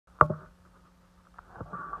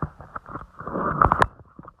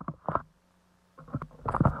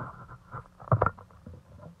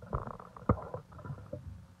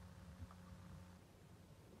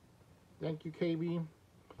Thank you, KB.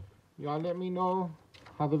 Y'all let me know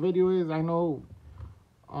how the video is. I know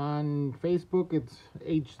on Facebook it's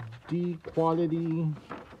HD quality.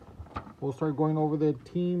 We'll start going over the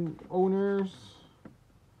team owners.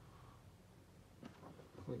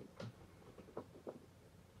 Wait.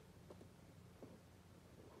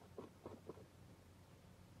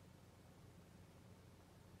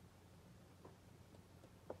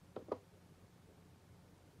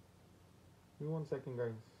 Give me 1 second,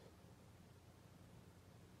 guys.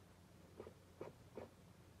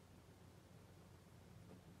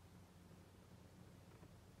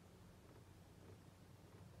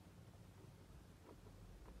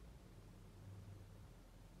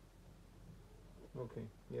 Okay,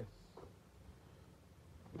 yes.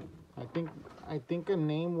 I think a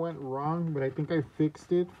name went wrong, but I think I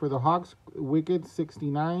fixed it. For the Hawks, Wicked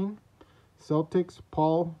 69. Celtics,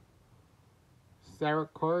 Paul Sarah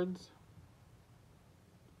Cards.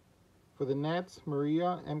 For the Nets,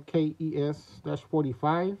 Maria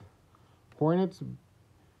MKES-45. Hornets,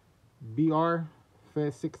 BR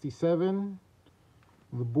Fez 67.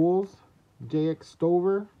 The Bulls, JX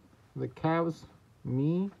Stover. The Cavs,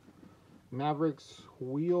 me. Mavericks,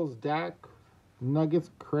 Wheels Dak.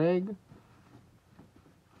 Nuggets, Craig.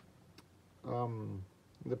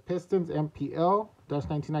 The Pistons,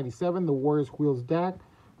 MPL-1997. The Warriors, Wheels Dak.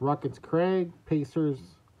 Rockets, Craig. Pacers,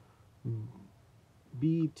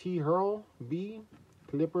 BT Hurl, B.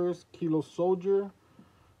 Clippers, Kilo Soldier.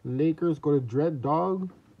 Lakers, go to Dread Dog.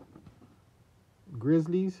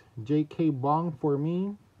 Grizzlies, JK Bong for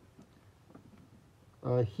me.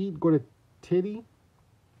 Heat, go to Tiddy,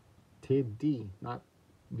 not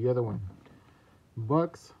the other one.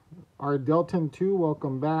 Bucks, R. Delton 2,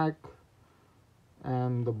 welcome back.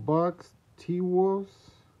 And the Bucks,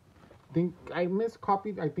 T-Wolves. I think I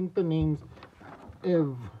miscopied, I think the names.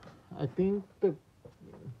 Give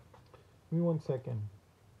me 1 second.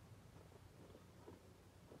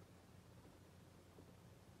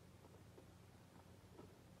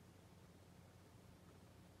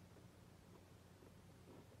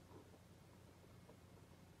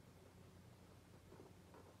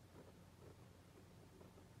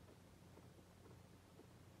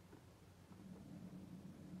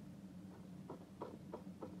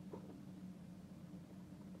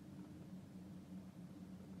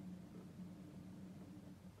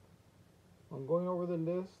 I'm going over the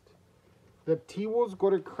list. The T-Wolves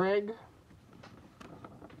go to Craig.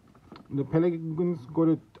 The Pelicans go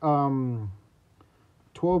to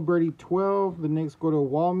 12 Birdie 12. The Knicks go to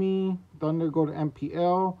Walmy. Thunder go to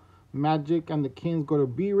MPL. Magic and the Kings go to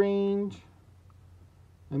B Range.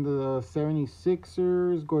 And the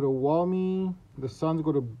 76ers go to Walmy. The Suns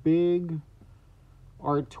go to Big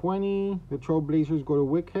R20. The Trailblazers go to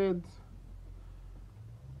Wickheads.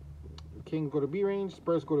 Kings go to B Range.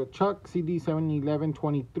 Spurs go to Chuck. CD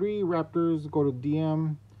 71123. Raptors go to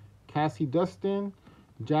DM Cassie Dustin.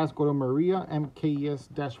 Jazz go to Maria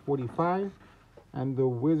MKES-45. And the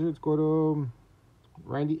Wizards go to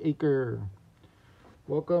Riley Aker.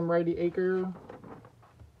 Welcome, Riley Aker.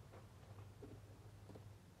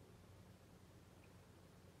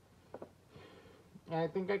 I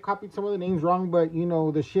think I copied some of the names wrong, but you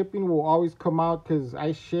know, the shipping will always come out because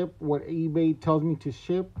I ship what eBay tells me to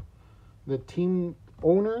ship. The team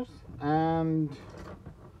owners, and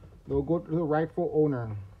they'll go to the rightful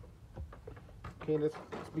owner. Okay, let's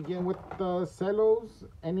begin with the cellos.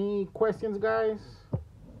 Any questions, guys?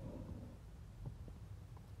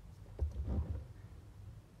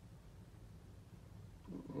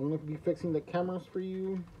 I'm going to be fixing the cameras for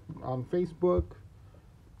you on Facebook.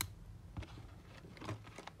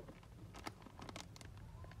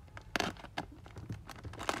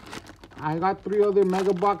 I got 3 other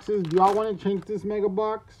mega boxes. Do y'all want to change this mega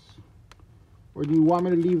box? Or do you want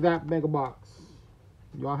me to leave that mega box?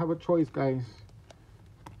 Y'all have a choice, guys.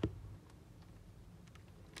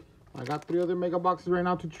 I got 3 other mega boxes right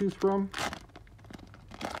now to choose from.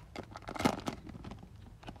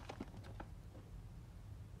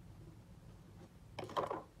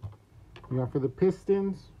 We got for the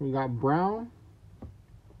Pistons, we got Brown.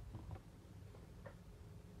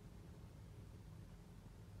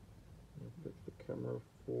 Fix the camera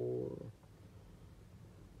for...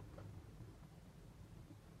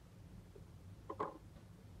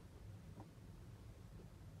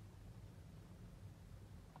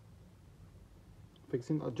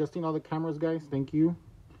 adjusting all the cameras, guys. Thank you.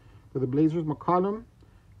 For the Blazers, McCollum.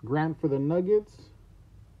 Grant for the Nuggets.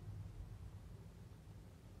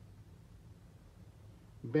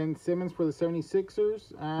 Ben Simmons for the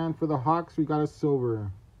 76ers. And for the Hawks, we got a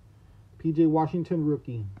silver. PJ Washington,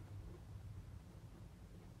 rookie.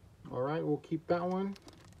 All right, we'll keep that one.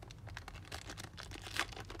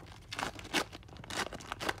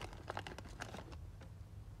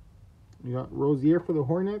 You got Rozier for the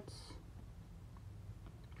Hornets,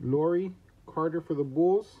 Laurie Carter for the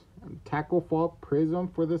Bulls, and Taco Fall Prism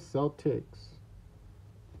for the Celtics.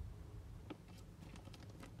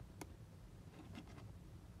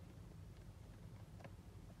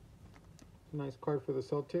 Nice card for the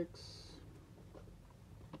Celtics.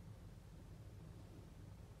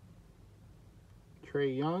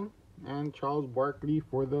 Trae Young and Charles Barkley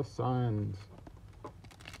for the Suns.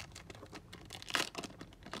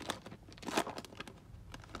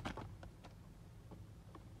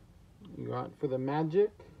 You got for the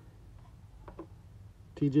Magic,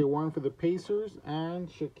 TJ Warren for the Pacers, and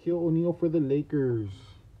Shaquille O'Neal for the Lakers.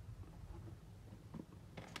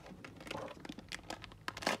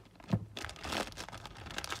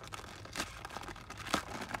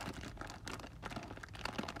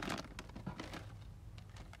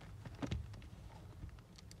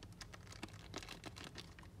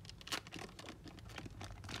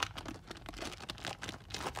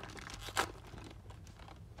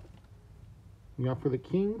 You got for the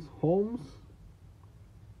Kings, Holmes,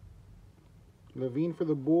 Levine for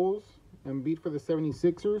the Bulls, Embiid for the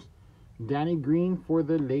 76ers, Danny Green for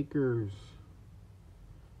the Lakers.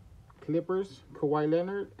 Clippers, Kawhi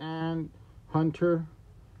Leonard, and Hunter,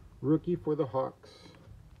 rookie for the Hawks.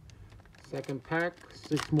 Second pack,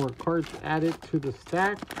 6 more cards added to the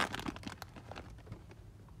stack.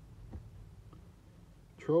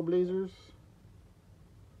 Trailblazers,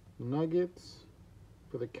 Nuggets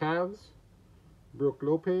for the Cavs, Brook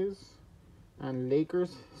Lopez, and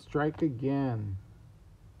Lakers strike again.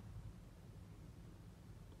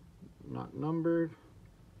 Not numbered.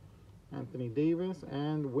 Anthony Davis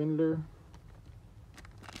and Windler.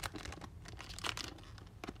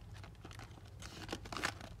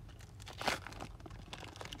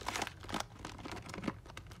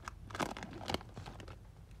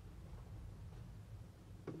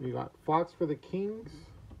 We got Fox for the Kings,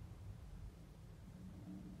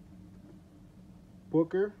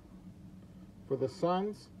 Booker for the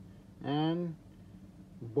Suns, and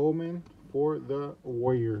Bowman for the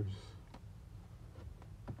Warriors.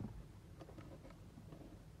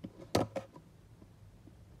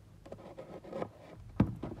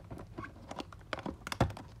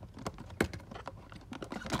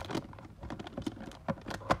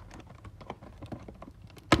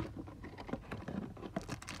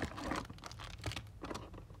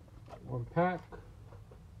 One pack.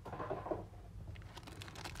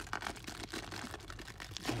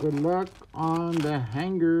 Good luck on the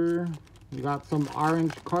hanger. We got some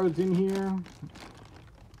orange cards in here.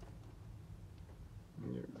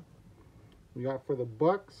 We got for the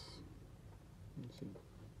Bucks. Let's see.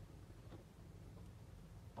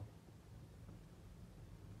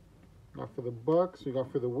 Got for the Bucks. We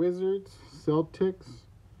got for the Wizards, Celtics,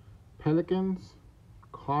 Pelicans,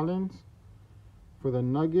 Collins. For the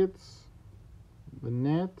Nuggets, the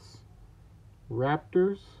Nets,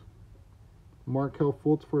 Raptors, Markelle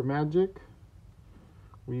Fultz for Magic.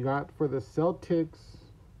 We got for the Celtics,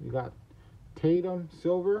 we got Tatum,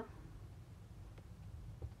 silver.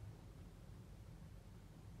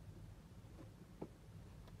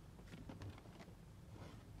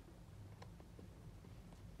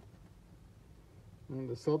 And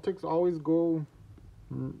the Celtics always go,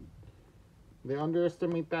 they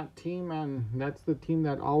underestimate that team, and that's the team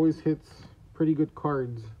that always hits pretty good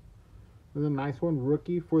cards. There's a nice one,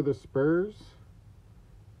 rookie for the Spurs,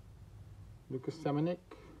 Lucas Semenic.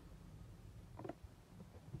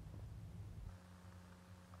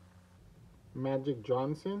 Magic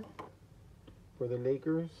Johnson for the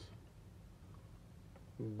Lakers,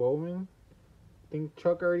 Bowman. I think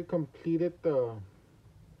Chuck already completed the...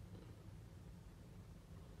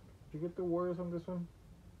 Did you get the Warriors on this one?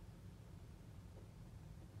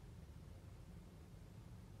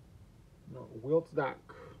 No, Wilt's Doc.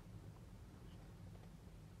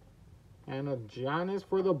 And a Giannis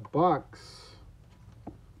for the Bucks.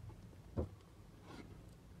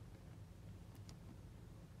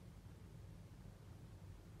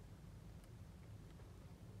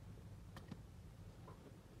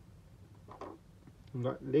 We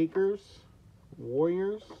got Lakers,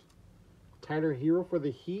 Warriors, Tyler Hero for the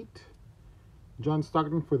Heat, John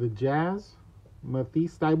Stockton for the Jazz,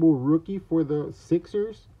 Matisse Thybulle rookie for the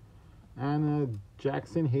Sixers, and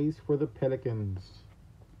Jackson Hayes for the Pelicans.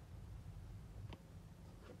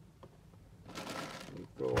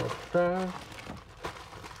 Go up trash.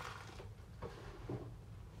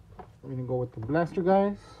 I'm gonna go with the blaster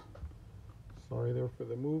guys. Sorry there for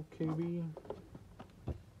the move, KB.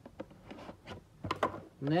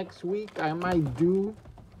 Next week I might do,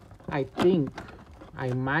 I think I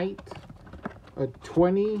might, a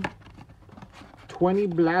 2020 20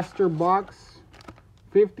 blaster box,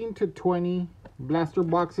 15 to 20 blaster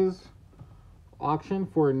boxes auction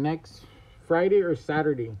for next Friday or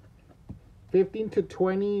Saturday. 15 to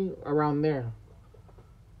 20 around there.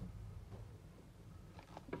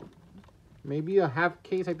 Maybe a half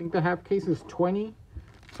case. I think the half case is 20.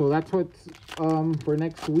 So that's what's for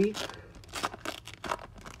next week.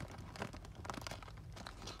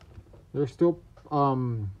 There's still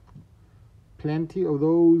plenty of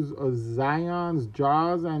those Zions,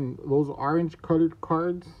 Jaws, and those orange colored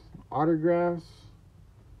cards, autographs.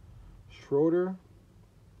 Schroeder,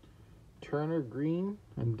 Turner, Green,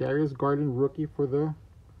 and Darius Garland, rookie for the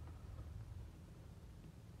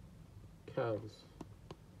Cavs.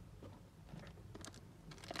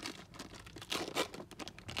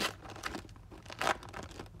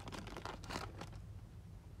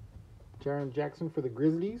 Jaren Jackson for the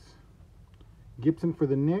Grizzlies. Gibson for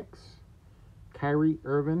the Knicks. Kyrie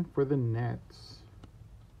Irving for the Nets.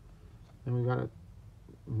 Then we got a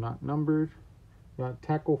not numbered. We got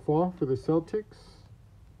Taco Fall for the Celtics.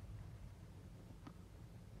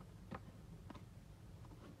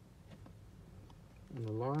 An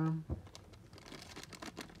alarm.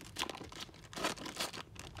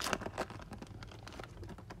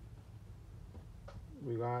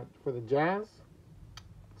 We got for the Jazz,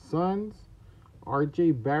 Suns,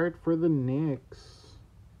 RJ Barrett for the Knicks,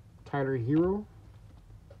 Tyler Hero.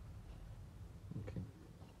 Okay,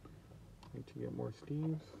 need to get more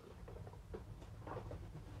sleeves.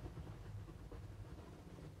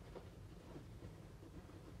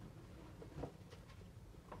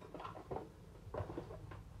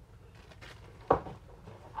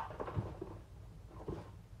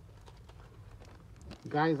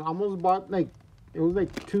 Guys, almost bought like, it was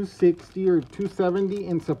like $260 or $270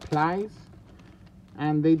 in supplies,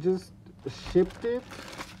 and they just shipped it.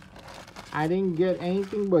 I didn't get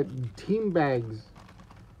anything but team bags,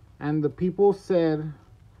 and the people said,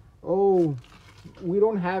 oh, we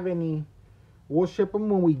don't have any, we'll ship them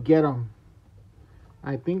when we get them.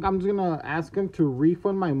 I think I'm just gonna ask them to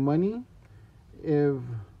refund my money. If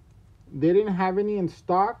they didn't have any in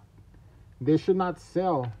stock, they should not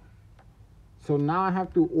sell. So now I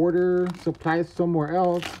have to order supplies somewhere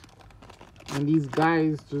else. And these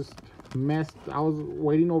guys just messed. I was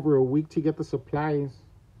waiting over a week to get the supplies.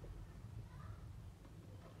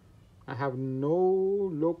 I have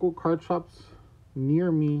no local card shops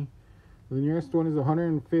near me. The nearest one is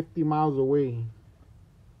 150 miles away.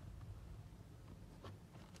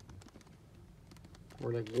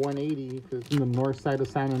 Or like 180 because it's in the north side of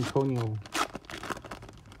San Antonio.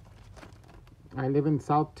 I live in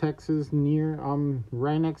South Texas, near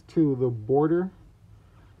right next to the border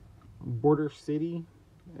city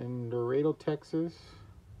in Laredo, Texas.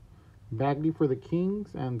 Bagley for the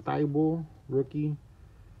Kings and Thibault, rookie.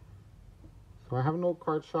 So I have no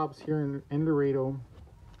card shops here in Laredo.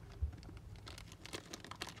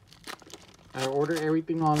 I order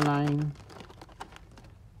everything online.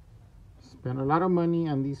 Spent a lot of money,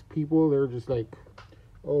 and these people, they're just like,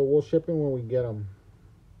 oh, we'll ship them when we get them.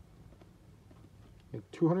 Like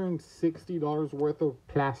 $260 worth of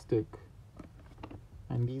plastic.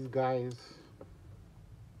 And these guys,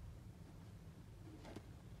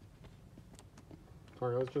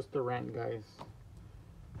 sorry, it was just a rant, guys.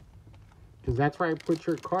 Because that's where I put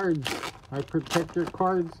your cards. I protect your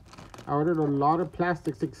cards. I ordered a lot of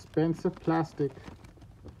plastics, expensive plastic.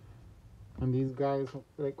 And these guys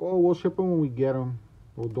like, oh, we'll ship them when we get them.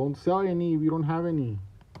 Well, don't sell any if you don't have any.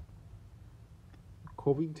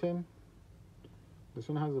 Covington. This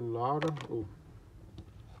one has a lot of, oh.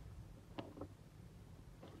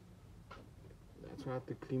 That's why I have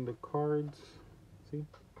to clean the cards. See?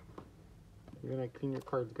 You're gonna clean your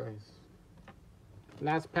cards, guys.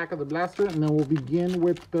 Last pack of the blaster, and then we'll begin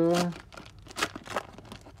with the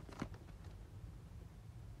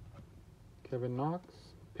Kevin Knox,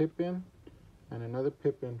 Pippen, and another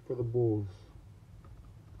Pippen for the Bulls.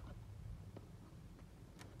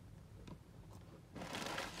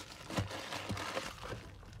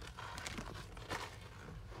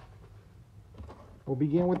 We'll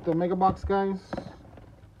begin with the mega box, guys.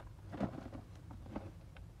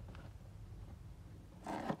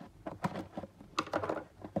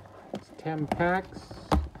 It's 10 packs.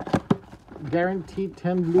 Guaranteed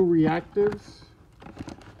 10 blue reactives.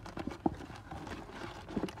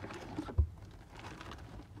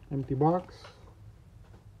 Empty box.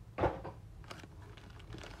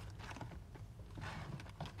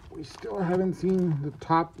 We still haven't seen the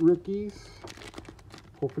top rookies.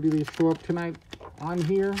 Hopefully they show up tonight on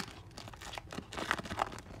here.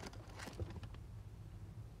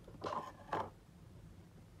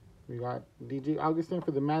 We got DJ Augustin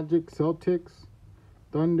for the Magic, Celtics,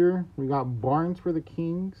 Thunder. We got Barnes for the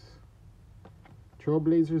Kings.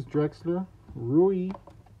 Trailblazers, Drexler. Rui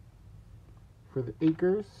for the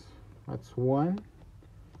Akers. That's one.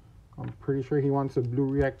 I'm pretty sure he wants a blue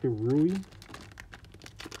reactive Rui.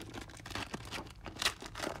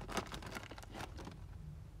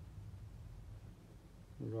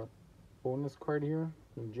 We got bonus card here.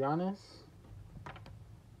 Giannis.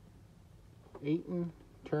 Ayton.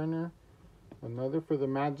 Turner. Another for the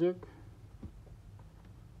Magic.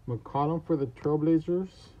 McCollum for the Trailblazers.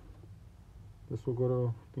 This will go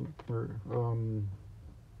to, I think, for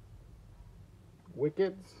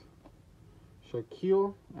Wickets.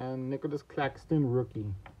 Shaquille and Nicholas Claxton, rookie.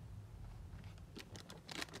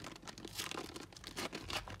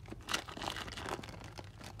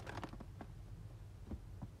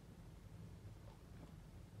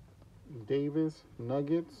 Davis,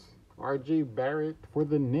 Nuggets. RJ Barrett for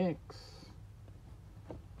the Knicks.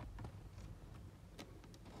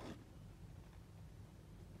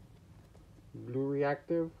 Blue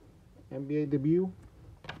reactive, NBA debut.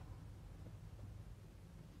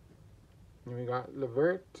 And we got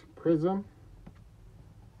Levert, Prism.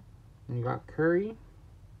 And you got Curry.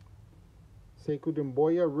 Sekou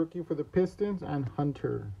Doumbouya, rookie for the Pistons, and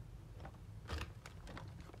Hunter.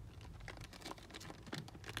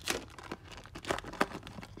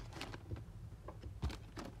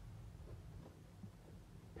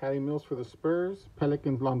 Patty Mills for the Spurs.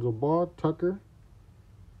 Pelicans, Lonzo Ball, Tucker.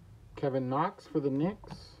 Kevin Knox for the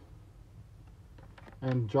Knicks.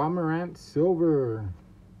 And John Morant, silver.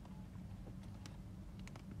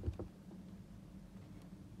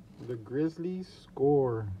 The Grizzlies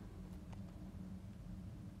score.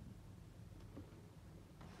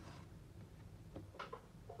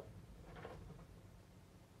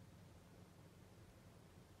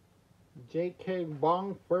 J.K.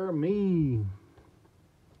 Bong for me.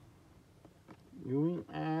 Ewing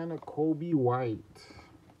and a Kobe White.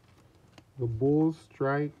 The Bulls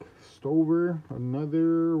strike Stover.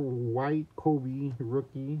 Another white Kobe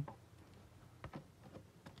rookie.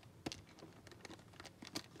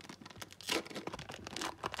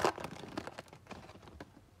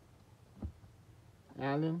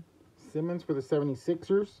 Allen. Simmons for the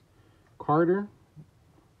 76ers. Carter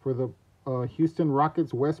for the Houston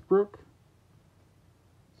Rockets, Westbrook.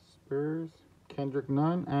 Spurs. Kendrick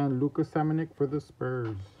Nunn and Luka Samanic for the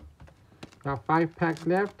Spurs. Got 5 packs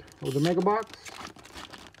left of the Mega Box.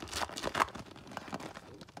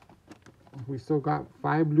 We still got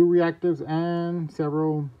 5 blue reactives and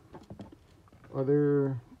several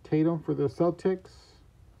other. Tatum for the Celtics.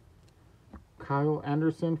 Kyle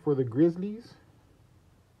Anderson for the Grizzlies.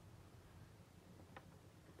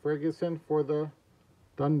 Ferguson for the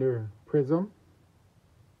Thunder. Prism.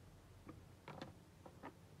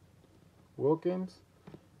 Wilkins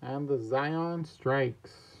and the Zion Strikes.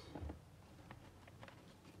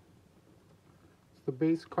 It's the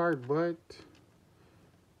base card, but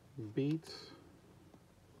beats.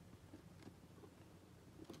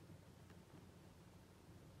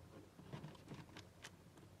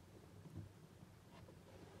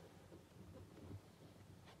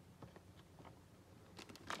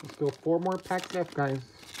 There's still 4 more packs left, guys.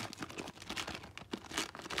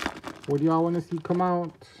 What do y'all want to see come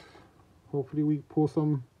out? Hopefully we pull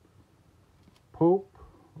some Pope.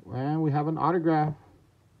 And we have an autograph.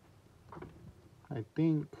 I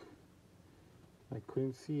think. I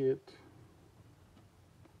couldn't see it.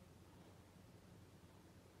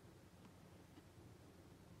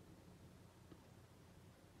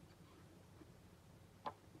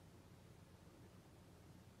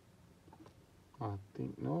 I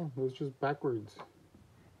think, no, it was just backwards.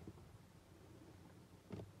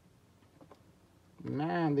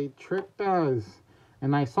 Man, they tricked us.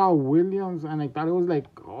 And I saw Williams and I thought it was like,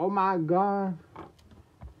 oh my God.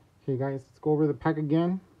 Okay, guys, let's go over the pack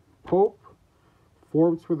again. Pope,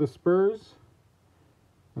 Forbes for the Spurs.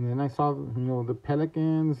 And then I saw, the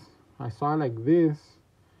Pelicans. I saw it like this.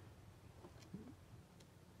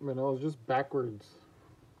 But it was just backwards.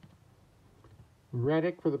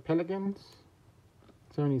 Redick for the Pelicans.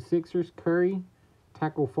 76ers, Curry,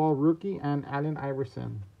 Taco Fall rookie, and Allen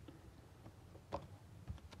Iverson.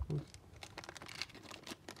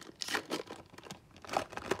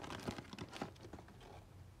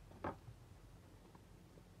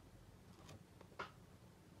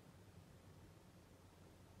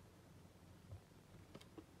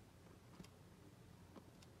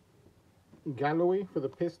 Galloway for the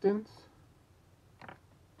Pistons.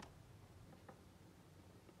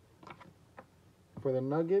 For the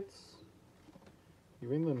Nuggets.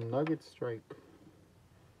 Even the Nuggets strike.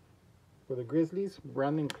 For the Grizzlies,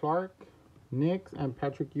 Brandon Clark, Knicks, and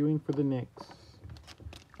Patrick Ewing for the Knicks.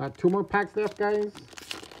 Got 2 more packs left, guys.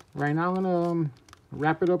 Right now, I'm going to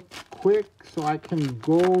wrap it up quick so I can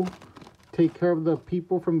go take care of the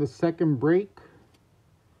people from the second break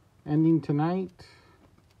ending tonight.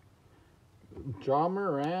 Ja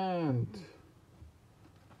Morant.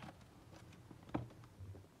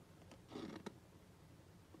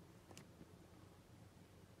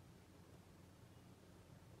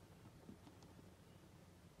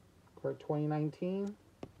 For 2019.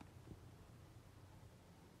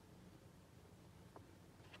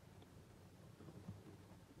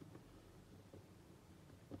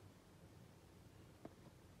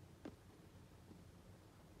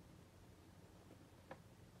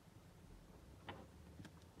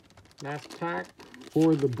 Last pack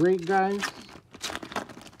for the break, guys.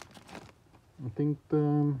 I think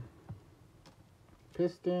the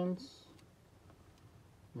Pistons.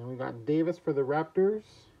 Then we got Davis for the Raptors.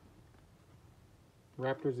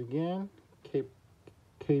 Raptors again.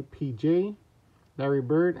 KPJ, Larry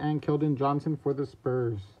Bird, and Keldon Johnson for the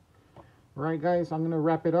Spurs. All right, guys, I'm going to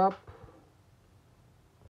wrap it up.